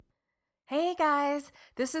Hey guys,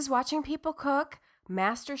 this is Watching People Cook,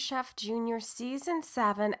 MasterChef Junior Season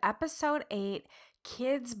 7, Episode 8,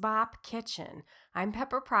 Kids Bop Kitchen. I'm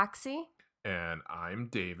Pepper Proxy. And I'm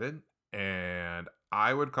David, and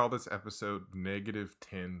I would call this episode negative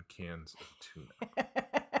 10 cans of tuna.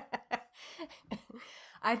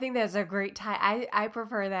 I think that's a great title. I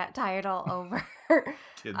prefer that title over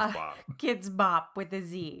Kids Bop. Kids Bop with a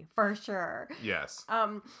Z, for sure. Yes.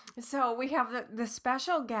 Um, so we have the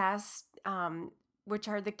special guests, which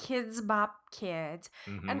are the Kids Bop Kids.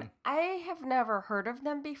 And Mm-hmm. I have never heard of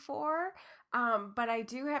them before, but I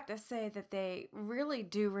do have to say that they really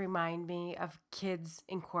do remind me of Kids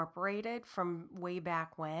Incorporated from way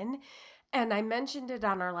back when. And I mentioned it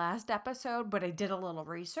on our last episode, but I did a little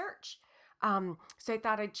research. So I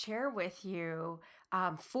thought I'd share with you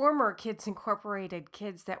former Kids Incorporated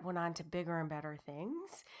kids that went on to bigger and better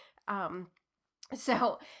things. Um,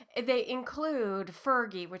 so they include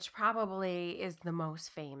Fergie, which probably is the most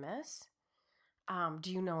famous.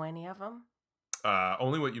 Do you know any of them?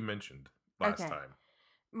 Only what you mentioned last Okay. time.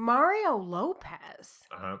 Mario Lopez,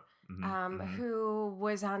 Uh-huh. Mm-hmm. Mm-hmm. who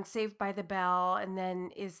was on Saved by the Bell and then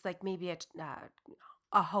is like maybe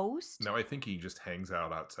a host. Now I think he just hangs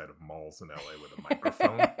out outside of malls in LA with a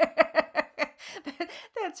microphone.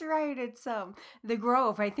 That's right. It's the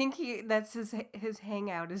Grove. I think that's his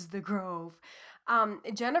hangout is the Grove.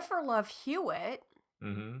 Jennifer Love Hewitt,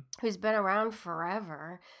 Mm-hmm. who's been around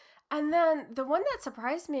forever. And then the one that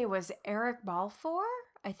surprised me was Eric Balfour.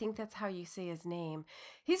 I think that's how you say his name.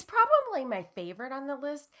 He's probably my favorite on the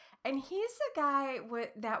list. And he's the guy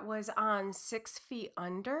that was on 6 Feet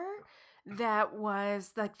Under, that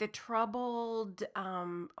was like the troubled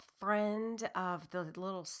friend of the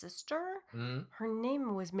little sister. Mm-hmm. Her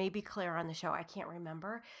name was maybe Claire on the show. I can't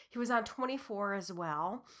remember. He was on 24 as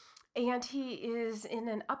well. And he is in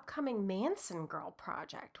an upcoming Manson Girl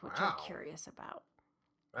project, which I'm Wow. curious about.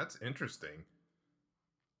 That's interesting.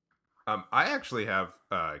 I actually have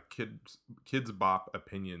kids bop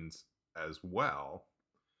opinions as well.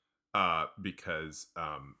 Because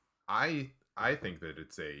I think that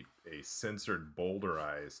it's a censored,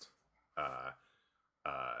 boulderized uh,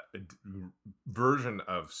 version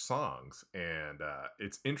of songs, and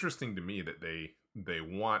it's interesting to me that they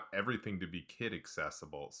want everything to be kid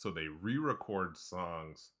accessible, so they re-record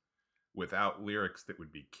songs without lyrics that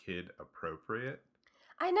would be kid appropriate.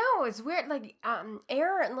 I know, it's weird. Like,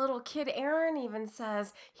 Aaron, little kid Aaron, even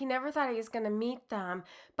says he never thought he was going to meet them,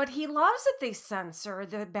 but he loves that they censor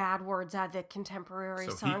the bad words out of the contemporary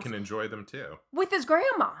So he songs can enjoy them too. with his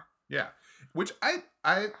grandma. Yeah, which I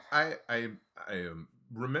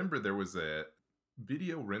remember there was a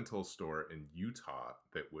video rental store in Utah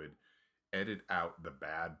that would edit out the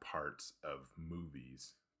bad parts of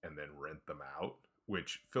movies and then rent them out,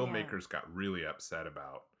 which Yeah, filmmakers got really upset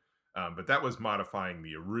about. But that was modifying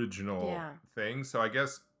the original yeah. thing. So I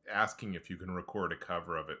guess asking if you can record a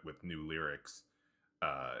cover of it with new lyrics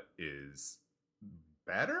is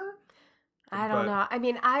better. I don't But know. I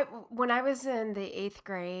mean, I when I was in the 8th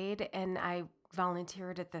grade and I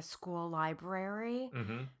volunteered at the school library,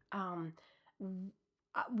 mhm. um,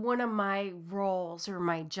 one of my roles or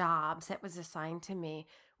my jobs that was assigned to me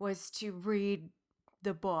was to read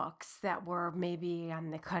the books that were maybe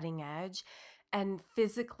on the cutting edge and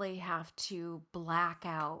physically have to black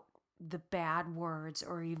out the bad words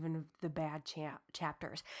or even the bad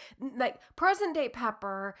chapters. Like present day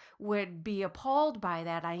Pepper would be appalled by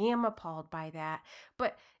that. I am appalled by that.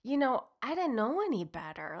 But, I didn't know any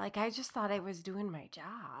better. Like, I just thought I was doing my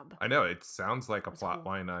job. I know it sounds like a It was plot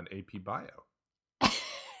cool. line on AP Bio.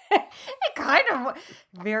 It kind of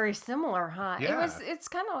very similar, huh? Yeah. It's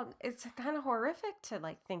kind of horrific to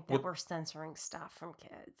like think that Well, we're censoring stuff from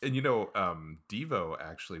kids. and Devo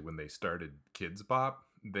actually, when they started Kids Bop,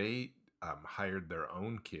 they hired their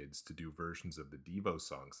own kids to do versions of the Devo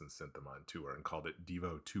songs and sent them on tour and called it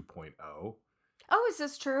Devo 2.0. Oh, is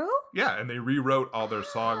this true? Yeah, and they rewrote all their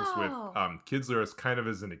songs with Oh, kids lyrics kind of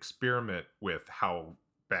as an experiment with how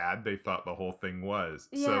bad they thought the whole thing was.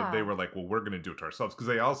 So they yeah. were like, well, we're going to do it to ourselves. Because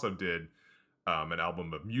they also did an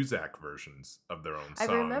album of Muzak versions of their own I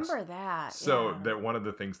songs. remember that. So Yeah. that one of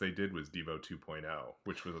the things they did was Devo 2.0,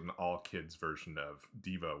 which was an all kids version of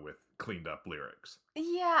Devo with cleaned up lyrics.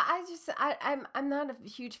 Yeah, I'm not a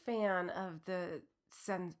huge fan of the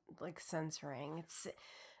censoring.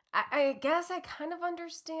 I guess I kind of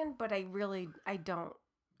understand, but I don't. I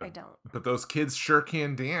But, don't. but those kids sure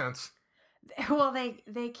can dance. Well,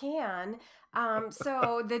 they can.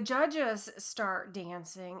 So the judges start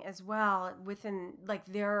dancing as well within like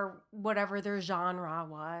their whatever their genre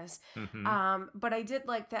was. Hmm. But I did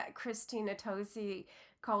like that Christina Tosi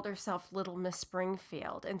called herself Little Miss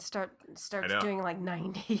Springfield and I starts know. doing like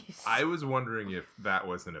 90s. I was wondering if that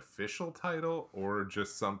was an official title or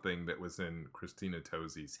just something that was in Christina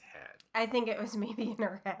Tozzi's head. I think it was maybe in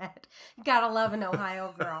her head. Gotta love an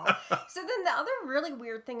Ohio girl. So then the other really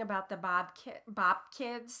weird thing about the Bop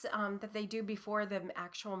Kids that they do before the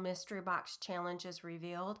actual Mystery Box Challenge is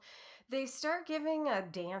revealed, they start giving a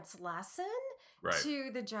dance lesson Right. to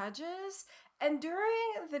the judges. And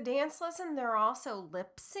during the dance lesson, they're also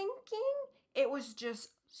lip syncing. It was just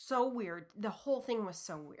so weird. The whole thing was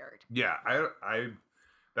so weird. Yeah, I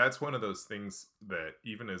that's one of those things that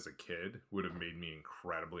even as a kid would have made me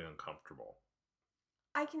incredibly uncomfortable.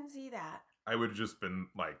 I can see that. I would have just been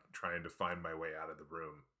like trying to find my way out of the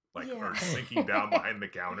room, like Yeah. or sinking down behind the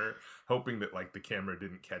counter, hoping that like the camera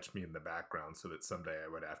didn't catch me in the background, so that someday I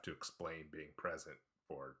would have to explain being present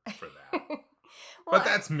for that. Well, But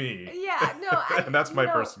that's me, yeah, no, and that's my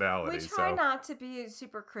personality. we try So not to be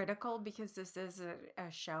super critical because this is a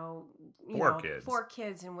show, for kids, for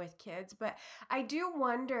kids and with kids. But I do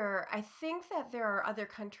wonder, I think that there are other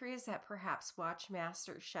countries that perhaps watch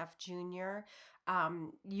Master Chef Junior,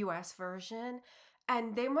 US version,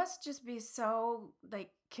 and they must just be so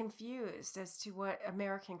like confused as to what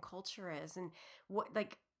American culture is and what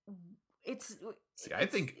like it's see, I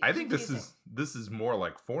it's think confusing. this is more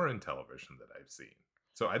like foreign television that I've seen.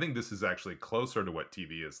 So I think this is actually closer to what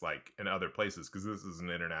TV is like in other places because this is an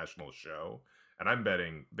international show, and I'm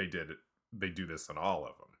betting they do this on all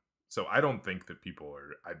of them. So I don't think that people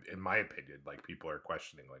are, in my opinion, like people are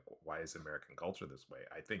questioning like why is American culture this way.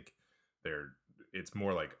 I think they're it's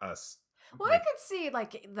more like us Well, I like could see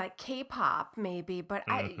like K-pop maybe, but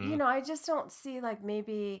hmm I just don't see like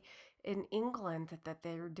maybe in England that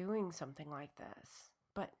they're doing something like this.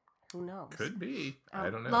 But who knows? could be, I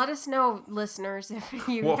don't know. Let us know, listeners, if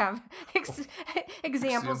you Well, have examples of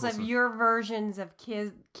examples of your versions of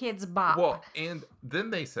kids bop. well, and then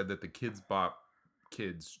they said that the Kids Bop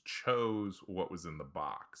kids chose what was in the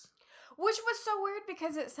box. Which was so weird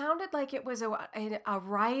because it sounded like it was a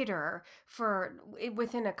writer for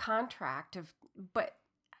within a contract of, but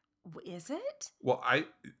is it? Well,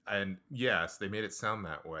 and yes, they made it sound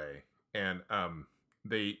that way, and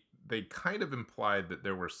they they kind of implied that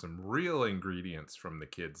there were some real ingredients from the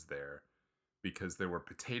kids there because there were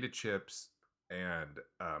potato chips and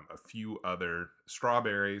a few other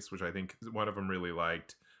strawberries, which I think one of them really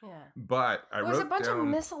liked. Yeah. But I It was a wrote bunch of down.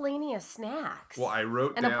 miscellaneous snacks. Well, I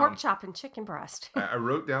wrote And a pork down. chop and chicken breast. I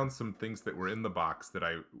wrote down some things that were in the box that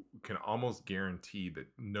I can almost guarantee that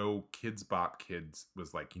no Kids Bop kids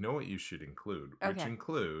was like, you know what you should include, which Okay.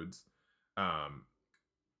 includes um,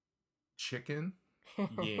 chicken,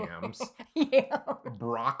 yams, Yeah.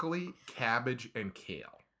 broccoli, cabbage, and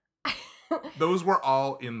kale. Those were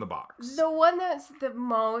all in the box. The one that's the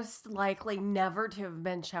most likely never to have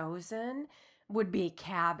been chosen would be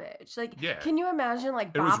cabbage. Like, Yeah. can you imagine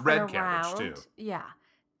like It was bopping red around? cabbage, too. Yeah,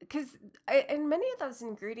 because and many of those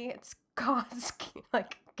ingredients cause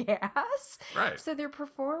like gas. Right. So they're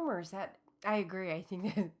performers. That I agree. I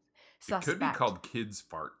think that It could be suspect. called Kids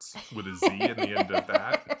Farts with a Z in the end of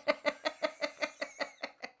that.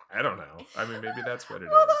 I don't know. I mean, maybe that's what it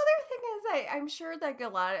Well, the is. other thing is, I'm sure like a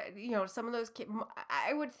lot of, some of those kids,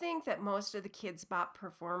 I would think that most of the Kids Bop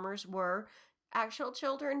performers were actual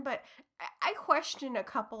children, but I question a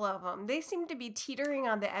couple of them. They seem to be teetering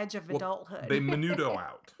on the edge of Well, adulthood. they menudo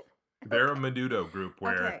out. They're a Okay. menudo group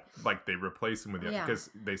where Okay. like they replace them with Yeah. because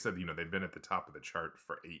they said they've been at the top of the chart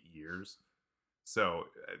for 8 years, so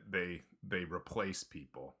they replace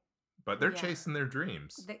people, but they're Yeah. chasing their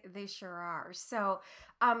dreams. They sure are. So,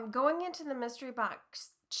 going into the mystery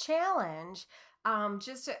box challenge,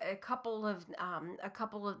 just a couple of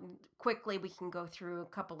quickly we can go through a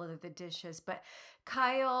couple of the dishes. But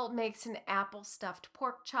Kyle makes an apple stuffed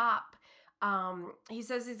pork chop. He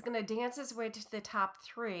says he's gonna dance his way to the top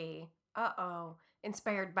three.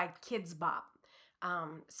 Inspired by Kids Bop.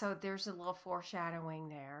 So there's a little foreshadowing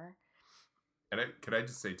there. And could I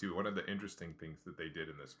just say too, one of the interesting things that they did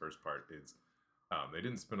in this first part is they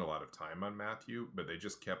didn't spend a lot of time on Matthew, but they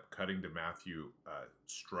just kept cutting to Matthew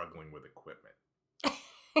struggling with equipment.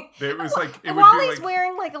 It was like it would While be he's like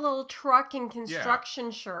wearing like a little truck and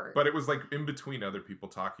construction shirt. but it was like in between other people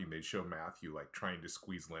talking, they'd show Matthew like trying to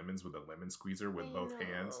squeeze lemons with a lemon squeezer with both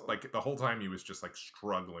hands. know. Like the whole time he was just like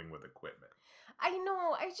struggling with equipment. I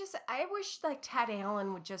know. I wish like Ted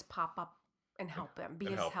Allen would just pop up and help him, be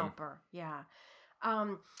And his help him. helper. Yeah.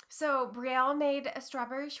 So Brielle made a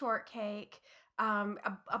strawberry shortcake.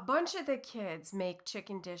 A bunch of the kids make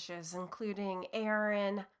chicken dishes, including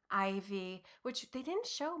Aaron, Ivy, which they didn't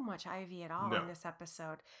show much Ivy at all No. in this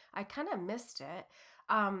episode. I kind of missed it.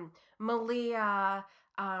 Malia,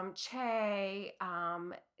 Che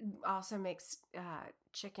also makes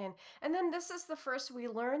chicken. And then this is the first we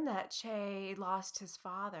learn that Che lost his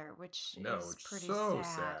father, which No, is it's pretty so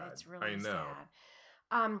sad. sad. It's I really know. sad.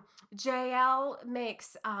 Um, JL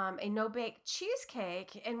makes a no bake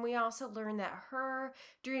cheesecake, and we also learn that her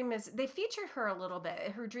dream is they feature her a little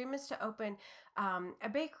bit. Her dream is to open a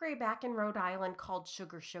bakery back in Rhode Island called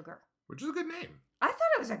Sugar Sugar. Which is a good name. I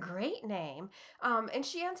thought it was a great name. And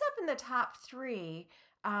she ends up in the top three.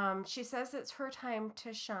 She says it's her time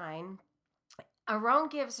to shine. Aaron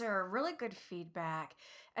gives her really good feedback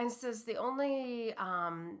and says the only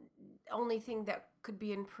thing that could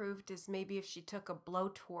be improved is maybe if she took a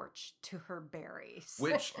blowtorch to her berries.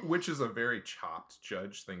 Which is a very Chopped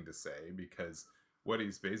judge thing to say, because what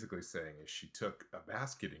he's basically saying is she took a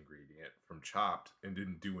basket ingredient from Chopped and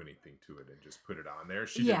didn't do anything to it and just put it on there.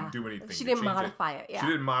 She didn't Yeah, do anything she to didn't change it. modify it. She Yeah,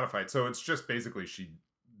 didn't modify it. So it's just basically she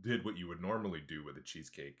did what you would normally do with a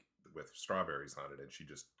cheesecake with strawberries on it, and she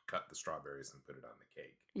just cut the strawberries and put it on the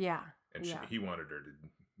cake. yeah, And yeah. he wanted her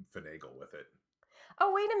to finagle with it.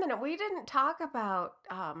 Oh, wait a minute. We didn't talk about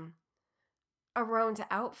Aaron's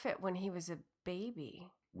outfit when he was a baby.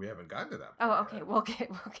 We haven't gotten to that Oh, point okay. yet.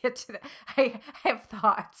 We'll get to that. I have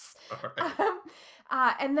thoughts. All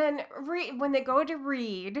right. And then when they go to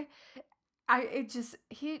Reed,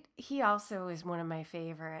 he also is one of my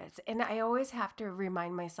favorites, and I always have to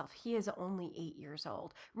remind myself he is only 8 years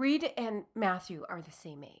old. Reed and Matthew are the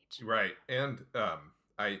same age. Right. And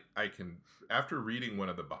I can, after reading one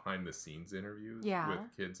of the behind the scenes interviews Yeah.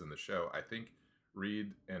 with kids in the show, I think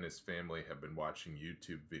Reed and his family have been watching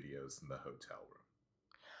YouTube videos in the hotel room.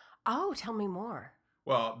 Oh, tell me more.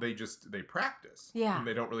 Well, they practice. Yeah. And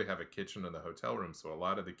they don't really have a kitchen in the hotel room, so a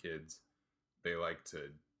lot of the kids, they like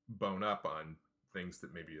to bone up on things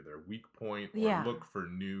that maybe are their weak point, or Yeah. look for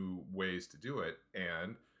new ways to do it.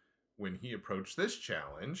 And when he approached this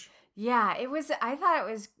challenge, Yeah, I thought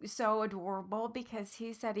it was so adorable because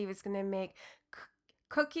he said he was going to make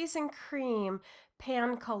cookies and cream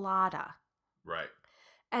pan colada. right.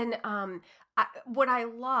 And what I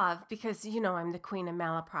love, because I'm the queen of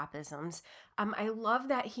malapropisms, I love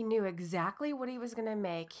that he knew exactly what he was going to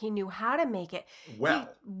make. He knew how to make it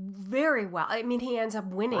very well. I mean, he ends up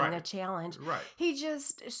winning the challenge. Right. He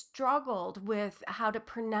just struggled with how to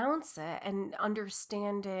pronounce it and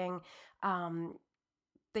understanding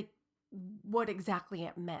what exactly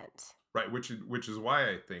it meant. Right, which is why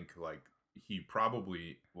I think like he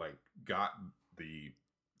probably like got the.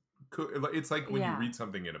 It's like when you read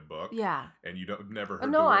something in a book, and you never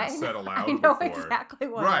heard the word said aloud I know before. Exactly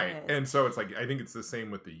what right, it is. And so it's like I think it's the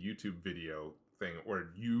same with the YouTube video thing, where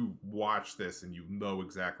you watch this and you know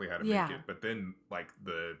exactly how to make it, but then like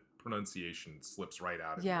the pronunciation slips right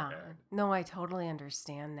out of your head. No, I totally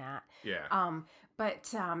understand that. Yeah.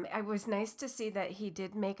 But it was nice to see that he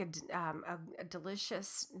did make a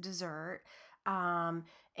delicious dessert.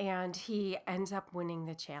 And he ends up winning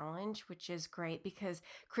the challenge, which is great because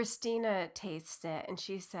Christina tastes it and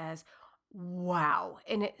she says, wow.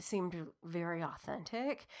 And it seemed very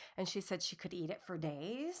authentic. And she said she could eat it for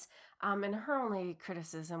days. And her only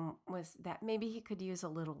criticism was that maybe he could use a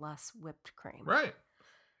little less whipped cream. Right.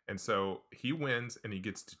 And so he wins and he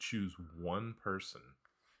gets to choose one person.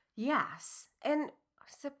 Yes. And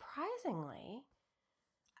surprisingly,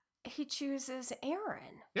 he chooses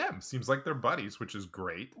Aaron. Yeah, seems like they're buddies, which is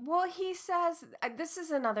great. Well, he says, this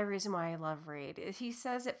is another reason why I love Reed. He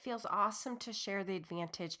says it feels awesome to share the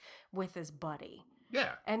advantage with his buddy.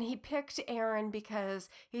 Yeah. And he picked Aaron because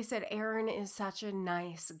he said Aaron is such a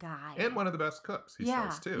nice guy. And one of the best cooks, he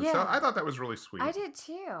says, too. So I thought that was really sweet. I did,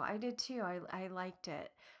 too. I liked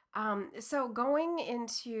it. So going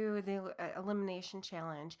into the elimination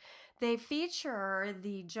challenge, they feature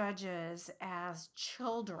the judges as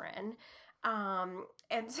children.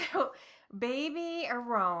 And so baby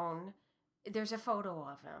Aaron, there's a photo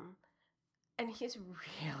of him, and he's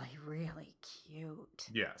really, really cute.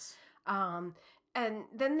 Yes. And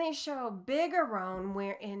then they show big Aaron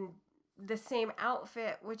in the same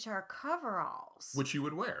outfit, which are coveralls. Which you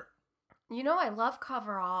would wear. I love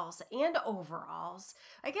coveralls and overalls.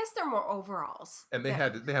 I guess they're more overalls. And they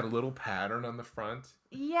had a little pattern on the front.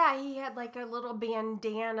 Yeah, he had like a little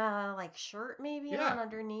bandana like shirt maybe on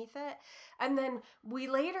underneath it. And then we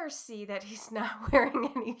later see that he's not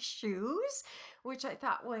wearing any shoes, which I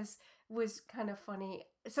thought was kind of funny.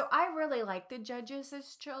 So I really like the judges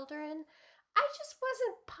as children. I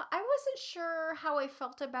wasn't sure how I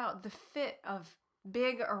felt about the fit of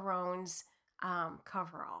Big Aaron's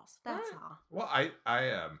coveralls. That's all. Well, I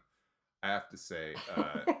have to say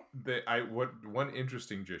one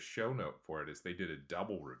interesting just show note for it is they did a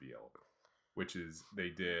double reveal. which is they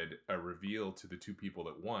did a reveal to the two people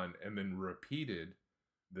that won and then repeated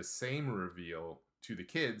the same reveal to the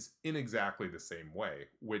kids in exactly the same way,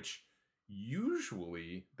 which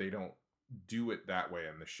usually they don't do it that way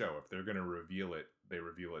on the show. If they're going to reveal it, they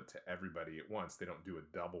reveal it to everybody at once. They don't do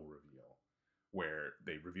a double reveal where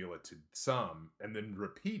they reveal it to some and then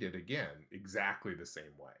repeat it again exactly the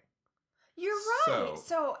same way. You're right. So,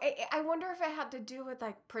 So I wonder if it had to do with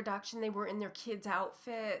like production. They were in their kids'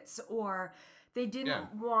 outfits, or they yeah,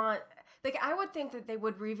 didn't want. Like I would think that they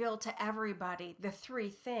would reveal to everybody the three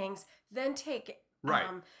things, then take right.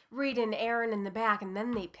 Reed and Aaron in the back, and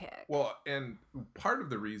then they pick. Well, and part of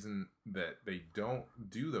the reason that they don't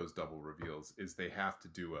do those double reveals is they have to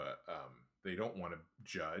do they don't want to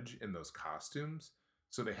judge in those costumes,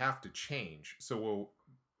 so they have to change. So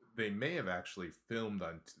they may have actually filmed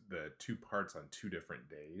on the two parts on two different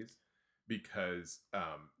days because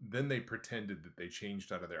then they pretended that they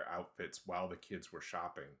changed out of their outfits while the kids were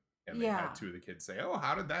shopping, and they Yeah, had two of the kids say, "Oh,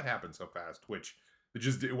 how did that happen so fast?" Which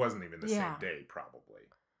it wasn't even the same yeah. day, probably.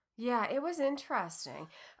 Yeah, it was interesting.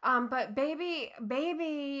 But baby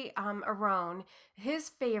Aaron, his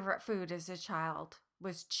favorite food as a child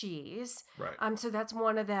was cheese. Right. So that's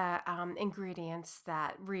one of the ingredients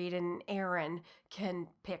that Reed and Aaron can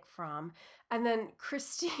pick from. And then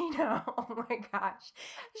Christina, oh my gosh,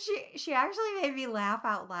 she actually made me laugh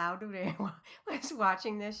out loud when I was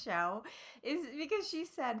watching this show, is because she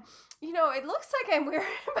said, it looks like I'm wearing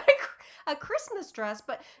a Christmas dress,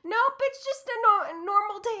 but nope, it's just a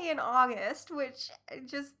normal day in August, which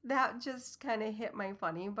that just kind of hit my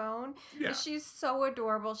funny bone. Yeah. She's so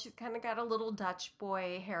adorable. She's kind of got a little Dutch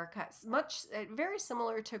boy haircut, very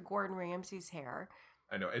similar to Gordon Ramsay's hair.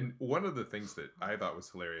 I know. And one of the things that I thought was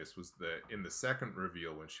hilarious was that in the second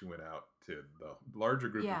reveal, when she went out to the larger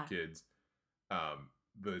group Yeah. of kids,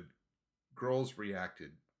 the girls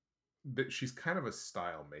reacted that she's kind of a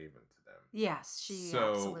style maven to them. Yes, she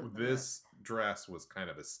So absolutely this is. dress was kind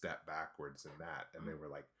of a step backwards in that. And they were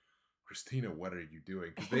like, Christina, what are you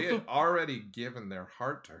doing? Because they had already given their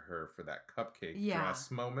heart to her for that cupcake Yeah.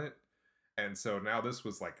 dress moment. And so now this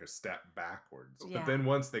was like a step backwards. Yeah. But then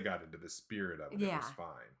once they got into the spirit of it, it Yeah. was fine.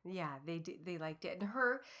 Yeah, they liked it. And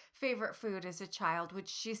her favorite food as a child, which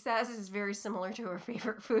she says is very similar to her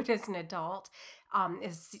favorite food as an adult,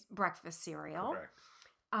 is breakfast cereal. Correct.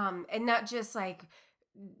 And not just like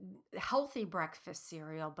healthy breakfast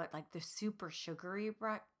cereal, but like the super sugary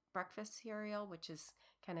breakfast cereal, which is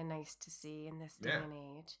kind of nice to see in this day Yeah. and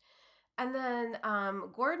age. And then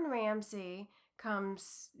Gordon Ramsay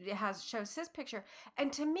shows his picture,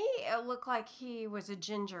 and to me it looked like he was a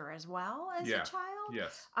ginger as well as Yeah. a child.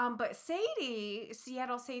 Yes. But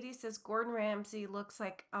Seattle Sadie says Gordon Ramsay looks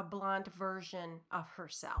like a blonde version of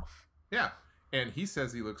herself. Yeah. And he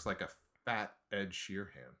says he looks like a fat Ed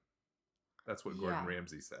Sheeran. That's what Gordon Yeah.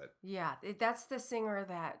 Ramsay said. Yeah, that's the singer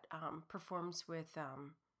that performs with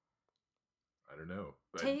I don't know.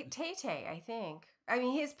 But Tay, I think. I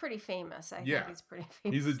mean, he's pretty famous. I Yeah. think he's pretty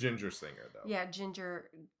famous. he's a ginger singer, though. Yeah, ginger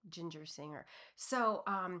singer. So,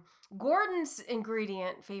 Gordon's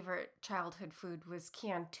favorite childhood food was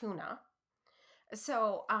canned tuna.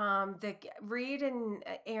 So, the Reed and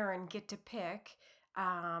Aaron get to pick.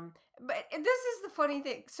 But this is the funny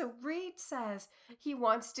thing. So Reed says he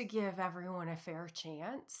wants to give everyone a fair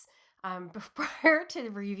chance prior to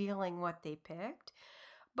revealing what they picked.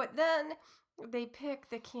 But then they pick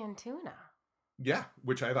the canned tuna. Yeah,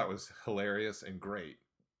 which I thought was hilarious and great.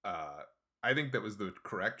 I think that was the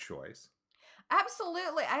correct choice.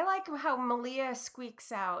 Absolutely. I like how Malia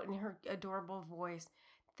squeaks out in her adorable voice.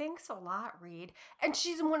 Thanks a lot, Reed. And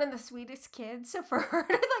she's one of the sweetest kids. So for her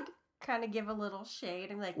to like kind of give a little shade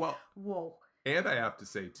and like, Well, whoa. and I have to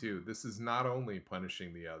say, too, this is not only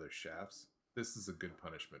punishing the other chefs, this is a good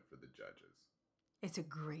punishment for the judges. It's a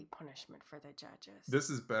great punishment for the judges. This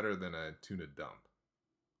is better than a tuna dump.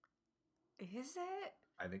 Is it?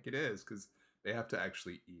 I think it is, because they have to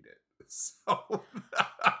actually eat it. So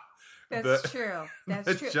That's true. That's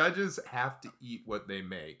the true. judges have to eat what they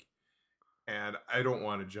make. And I don't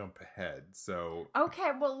want to jump ahead. So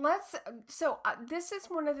Okay, well, this is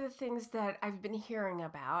one of the things that I've been hearing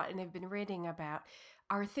about and I've been reading about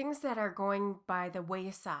are things that are going by the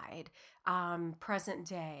wayside, present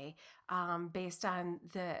day, based on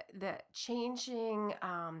the changing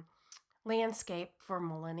landscape for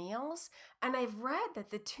millennials. And I've read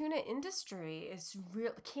that the canned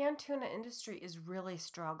tuna industry is really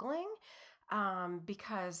struggling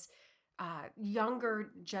because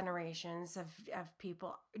younger generations of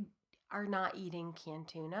people are not eating canned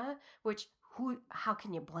tuna, which how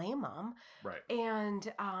can you blame them? right.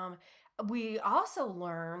 And we also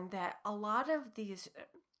learned that a lot of these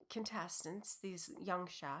contestants, these young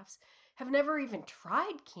chefs, have never even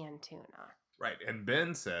tried canned tuna. Right. And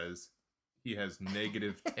Ben says he has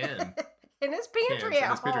negative 10 In his cans pantry in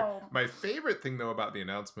at his pantry. home. My favorite thing, though, about the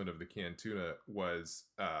announcement of the canned tuna was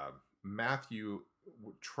Matthew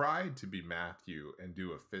tried to be Matthew and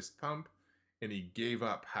do a fist pump, and he gave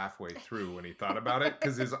up halfway through when he thought about it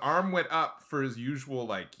because his arm went up for his usual,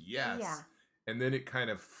 like, Yeah. yes. And then it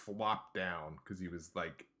kind of flopped down because he was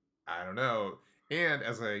like, I don't know. And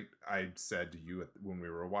as I said to you when we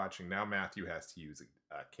were watching, now Matthew has to use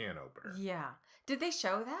a can opener. Yeah. Did they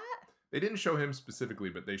show that? They didn't show him specifically,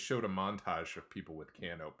 but they showed a montage of people with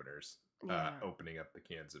can openers Yeah. opening up the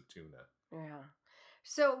cans of tuna. Yeah.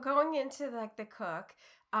 So going into like the cook,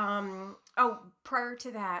 prior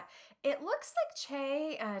to that, it looks like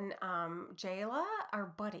Che and Jayla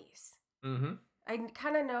are buddies. Mm-hmm. I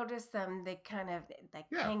kind of noticed them. They kind of like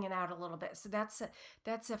Yeah. hanging out a little bit. So that's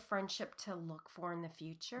a friendship to look for in the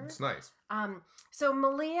future. It's nice. So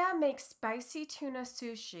Malia makes spicy tuna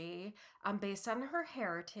sushi based on her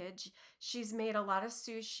heritage. She's made a lot of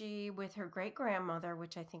sushi with her great grandmother,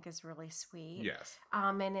 which I think is really sweet. Yes.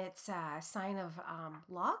 And it's a sign of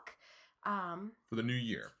luck. For the new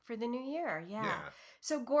year. For the new year, yeah. Yeah.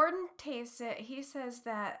 So Gordon tastes it. He says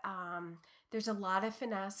that there's a lot of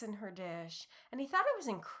finesse in her dish, and he thought it was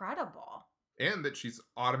incredible. And that she's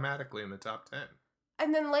automatically in the top 10.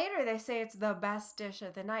 And then later they say it's the best dish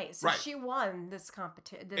of the night. So Right. she won this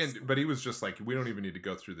competition. But he was just like, we don't even need to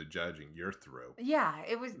go through the judging. You're through. Yeah,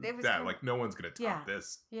 it was that. Like, no one's gonna top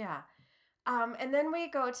this. Yeah. And then we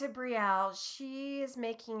go to Brielle. She is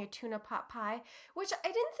making a tuna pot pie, which I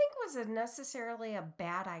didn't think was necessarily a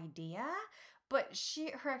bad idea, but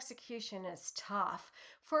her execution is tough.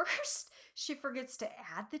 First, she forgets to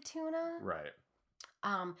add the tuna. Right.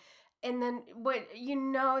 And then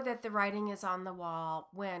that the writing is on the wall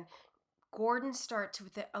when Gordon starts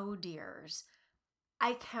with the oh dears.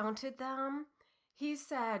 I counted them. He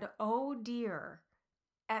said, oh dear,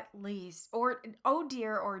 at least, or oh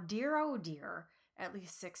dear, or dear, oh dear, at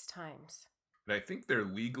least 6 times. And I think they're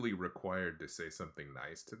legally required to say something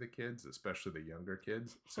nice to the kids, especially the younger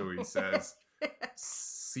kids. So he says,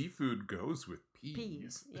 seafood goes with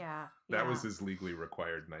peas. Yeah. That was his legally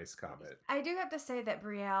required nice comment. I do have to say that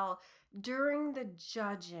Brielle, during the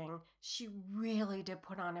judging, she really did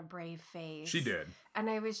put on a brave face. She did. And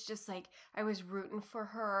I was just like, I was rooting for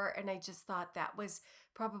her. And I just thought that was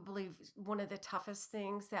probably one of the toughest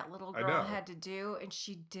things that little girl had to do. And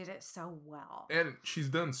she did it so well. And she's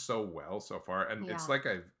done so well so far. And it's like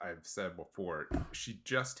I've said before, she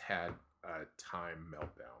just had a time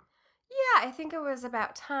meltdown. Yeah, I think it was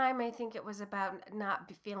about time. I think it was about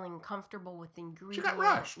not feeling comfortable with the ingredients. She got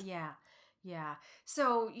rushed. Yeah.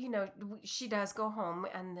 So, she does go home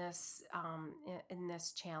in this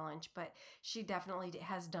challenge, but she definitely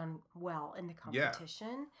has done well in the competition.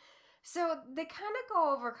 Yeah. So they kind of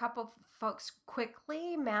go over a couple of folks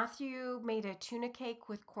quickly. Matthew made a tuna cake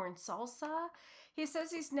with corn salsa. He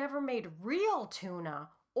says he's never made real tuna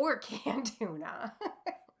or canned tuna.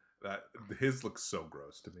 His looks so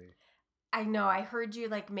gross to me. I know. I heard you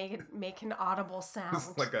make an audible sound.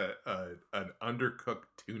 It's like an undercooked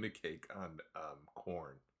tuna cake on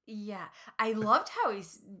corn. Yeah. I loved how he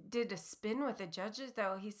did a spin with the judges,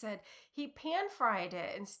 though. He said he pan fried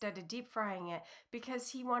it instead of deep frying it because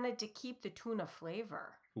he wanted to keep the tuna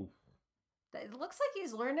flavor. Ooh. It looks like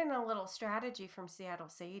he's learning a little strategy from Seattle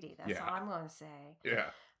Sadie. That's all I'm going to say.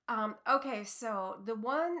 Yeah. Okay, so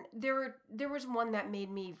there was one that made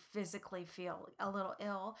me physically feel a little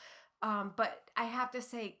ill. But I have to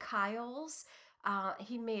say, Kyle's,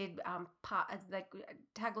 he made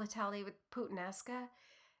tagliatelle with puttanesca.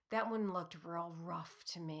 That one looked real rough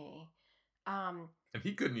to me. And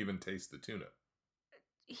he couldn't even taste the tuna.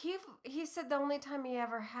 He said the only time he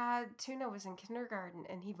ever had tuna was in kindergarten,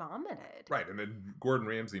 and he vomited. Right, and then Gordon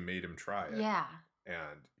Ramsay made him try it. Yeah.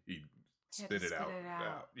 And he spit it out.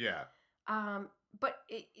 Yeah. But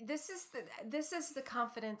this is the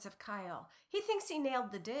confidence of Kyle. He thinks he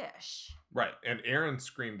nailed the dish. Right. And Aaron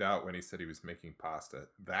screamed out when he said he was making pasta.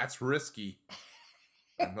 That's risky.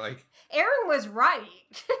 I'm like, Aaron was right.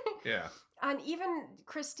 Yeah. And even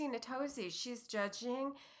Christina Tosi, she's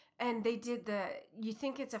judging, and they did you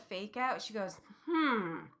think it's a fake out? She goes,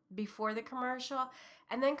 before the commercial,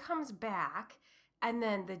 and then comes back. And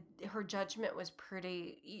then her judgment was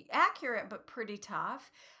pretty accurate, but pretty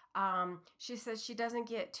tough. She says she doesn't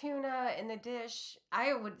get tuna in the dish.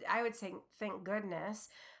 I would say thank goodness.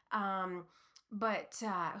 But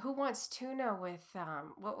who wants tuna with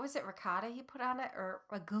what was it, ricotta he put on it, or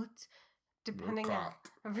ragout, depending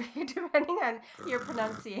on your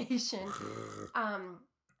pronunciation.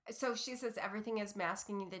 So she says everything is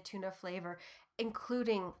masking the tuna flavor,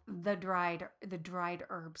 including the dried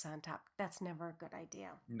herbs on top. That's never a good idea.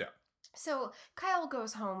 No. So Kyle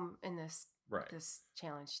goes home in this Right. this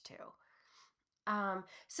challenge too.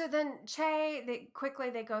 So then Che,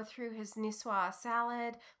 they go through his niçoise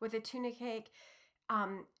salad with a tuna cake.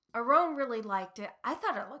 Aaron really liked it. I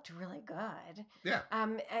thought it looked really good. Yeah.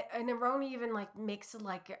 And Aaron even like makes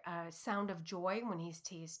like a sound of joy when he's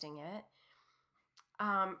tasting it.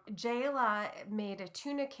 Jayla made a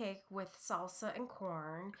tuna cake with salsa and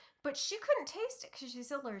corn, but she couldn't taste it because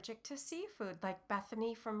she's allergic to seafood, like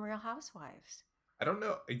Bethany from Real Housewives. I don't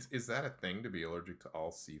know. Is that a thing to be allergic to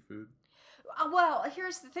all seafood? Well,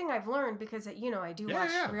 here's the thing I've learned because I do Yeah,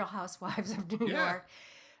 watch yeah. Real Housewives of New Yeah. York,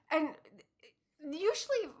 and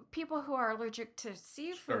usually people who are allergic to Or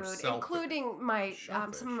seafood, including some of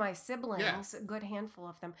shellfish. my Yeah. siblings, a good handful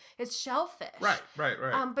of them, it's shellfish. Right, right,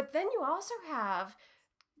 right. But then you also have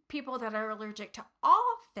people that are allergic to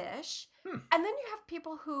all fish, Hmm. and then you have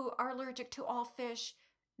people who are allergic to all fish,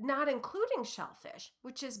 not including shellfish,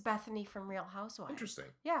 which is Bethany from Real Housewives.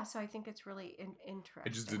 Interesting. Yeah, so I think it's really interesting. I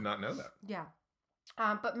just did not know that. Yeah.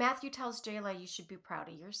 But Matthew tells Jayla you should be proud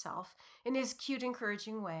of yourself in his cute,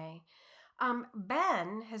 encouraging way.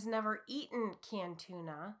 Ben has never eaten canned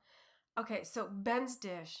tuna. Okay, so Ben's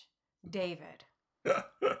dish, David.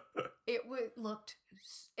 It looked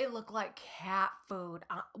like cat food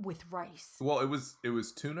with rice. Well, it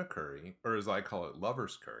was tuna curry, or as I call it,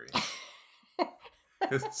 lovers curry.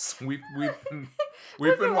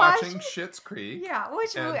 We've been watching Schitt's Creek. Yeah,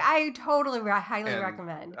 which I totally highly and,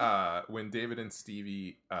 recommend. When David and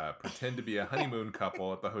Stevie pretend to be a honeymoon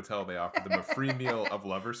couple at the hotel, they offer them a free meal of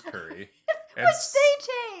lovers curry, which they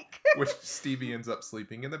take. Which Stevie ends up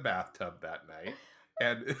sleeping in the bathtub that night.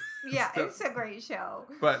 And yeah, it's a great show.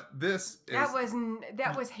 But this is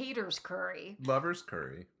that was haters curry. Lovers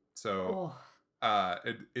curry. So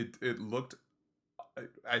it looked.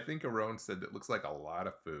 I think Aaron said it looks like a lot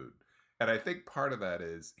of food, and I think part of that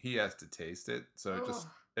is he has to taste it. So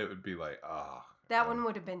it would be like that one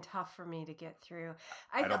would have been tough for me to get through.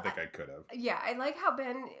 I don't think I could have. Yeah, I like how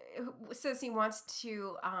Ben says he wants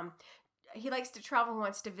to. He likes to travel,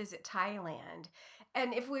 wants to visit Thailand.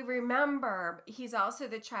 And if we remember, he's also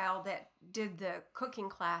the child that did the cooking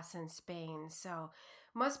class in Spain. So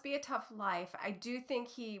must be a tough life. I do think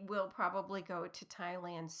he will probably go to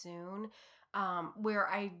Thailand soon, where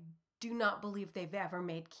I do not believe they've ever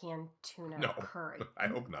made canned tuna curry. I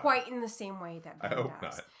hope not. Quite in the same way that Ben I hope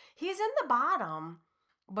does. not. He's in the bottom,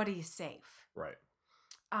 but he's safe. Right.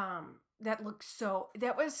 That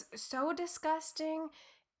was so disgusting.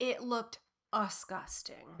 It looked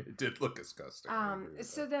disgusting. It did look disgusting.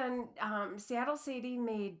 So then Seattle Sadie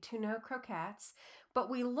made tuna croquettes, but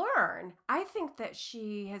we learn, I think that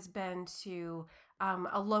she has been to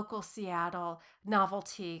a local Seattle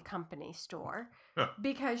novelty company store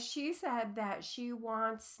because she said that she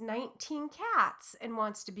wants 19 cats and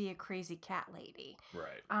wants to be a crazy cat lady.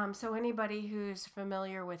 Right. So anybody who's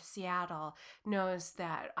familiar with Seattle knows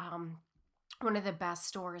that one of the best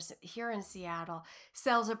stores here in Seattle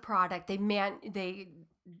sells a product. They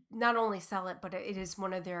not only sell it, but it is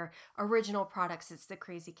one of their original products. It's the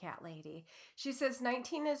Crazy Cat Lady. She says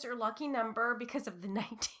 19 is her lucky number because of the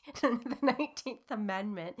 19th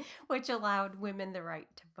Amendment, which allowed women the right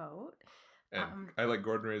to vote. And I like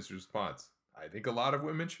Gordon Ramsay's response. I think a lot of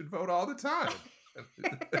women should vote all the time.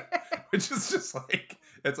 Which is just like,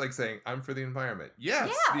 it's like saying, I'm for the environment.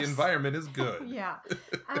 Yes. The environment is good. Yeah.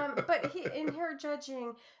 But in her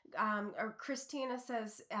judging, or Christina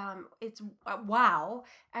says it's wow,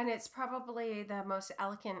 and it's probably the most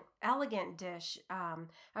elegant dish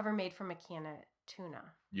ever made from a can of tuna.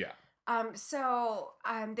 Yeah.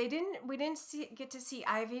 We didn't get to see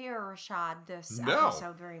Ivy or Rashad this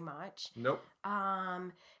episode very much. Nope.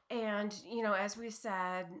 And as we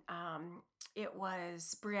said, it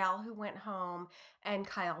was Brielle who went home and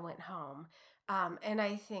Kyle went home. And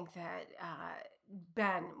I think that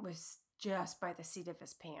Ben was just by the seat of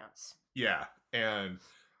his pants. Yeah. And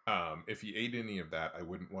if he ate any of that, I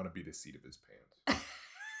wouldn't want to be the seat of his pants.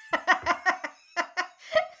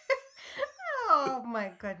 Oh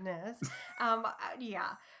my goodness. Yeah.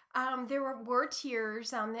 There were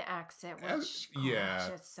tears on the exit, which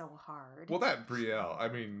it's so hard. Well, that Brielle, I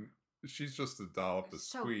mean, she's just a dollop of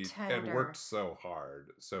sweet and worked so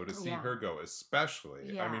hard. So to see her go,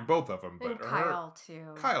 especially, I mean, both of them, but and Kyle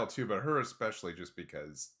too. Kyle too, but her especially, just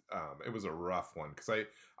because it was a rough one. Because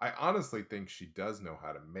I honestly think she does know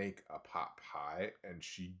how to make a pot pie, and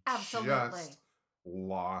she just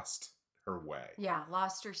lost her way. Yeah,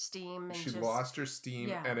 lost her steam and She just lost her steam,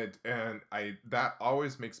 yeah, and I that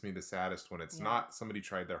always makes me the saddest when it's yeah. not somebody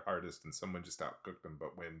tried their hardest and someone just outcooked them,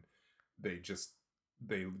 but when they just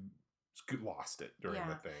they lost it during the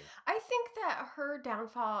Yeah. thing. I think that her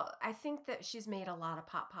downfall, I think that she's made a lot of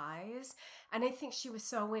pot pies. And I think she was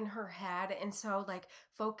so in her head and so like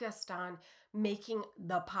focused on making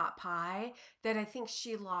the pot pie that I think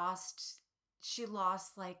she lost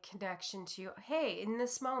like connection to, hey, in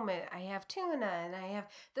this moment I have tuna and I have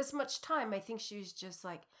this much time. I think she was just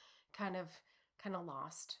like kind of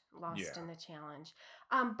lost Yeah. in the challenge.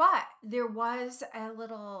 But there was a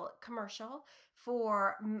little commercial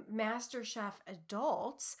for MasterChef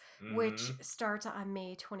Adults, which Mhm. starts on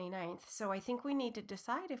May 29th. So I think we need to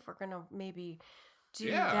decide if we're going to maybe do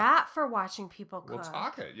Yeah. that for watching people We'll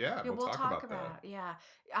talk cook. it. Yeah, Yeah, we'll we'll talk talk about that. about, yeah.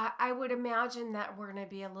 I would imagine that we're going to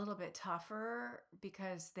be a little bit tougher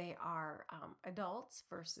because they are adults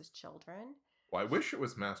versus children. Well, I wish it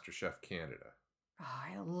was MasterChef Canada. Oh,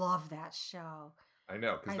 I love that show. I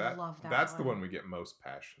know, because I love that that's the one. one we get most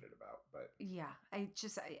passionate about. But Yeah,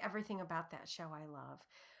 everything about that show I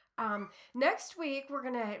love. Next week we're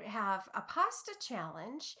gonna have a pasta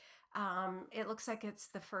challenge. It looks like it's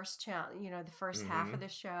the first challenge, the first half of mm-hmm. the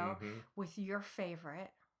show Mm-hmm. with your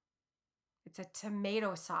favorite. It's a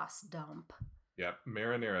tomato sauce dump, Yep.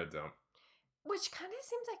 Marinara dump. which kind of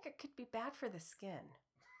seems like it could be bad for the skin.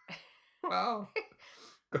 Well,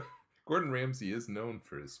 Gordon Ramsay is known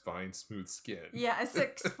for his fine, smooth skin. Yeah, it's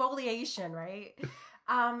exfoliation, right?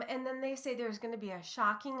 And then they say there's going to be a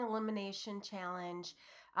shocking elimination challenge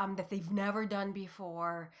that they've never done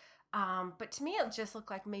before. But to me, it just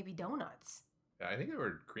looked like maybe donuts. I think they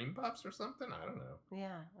were cream puffs or something. I don't know.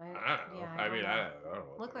 Yeah, I don't know. I I don't mean, know. I don't know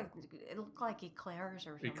what Look they like were. it looked like eclairs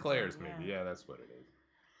or something. Eclairs, maybe. Yeah. Yeah, that's what it is.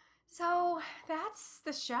 So that's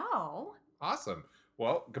the show. Awesome.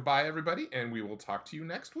 Well, goodbye, everybody, and we will talk to you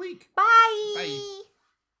next week. Bye. Bye.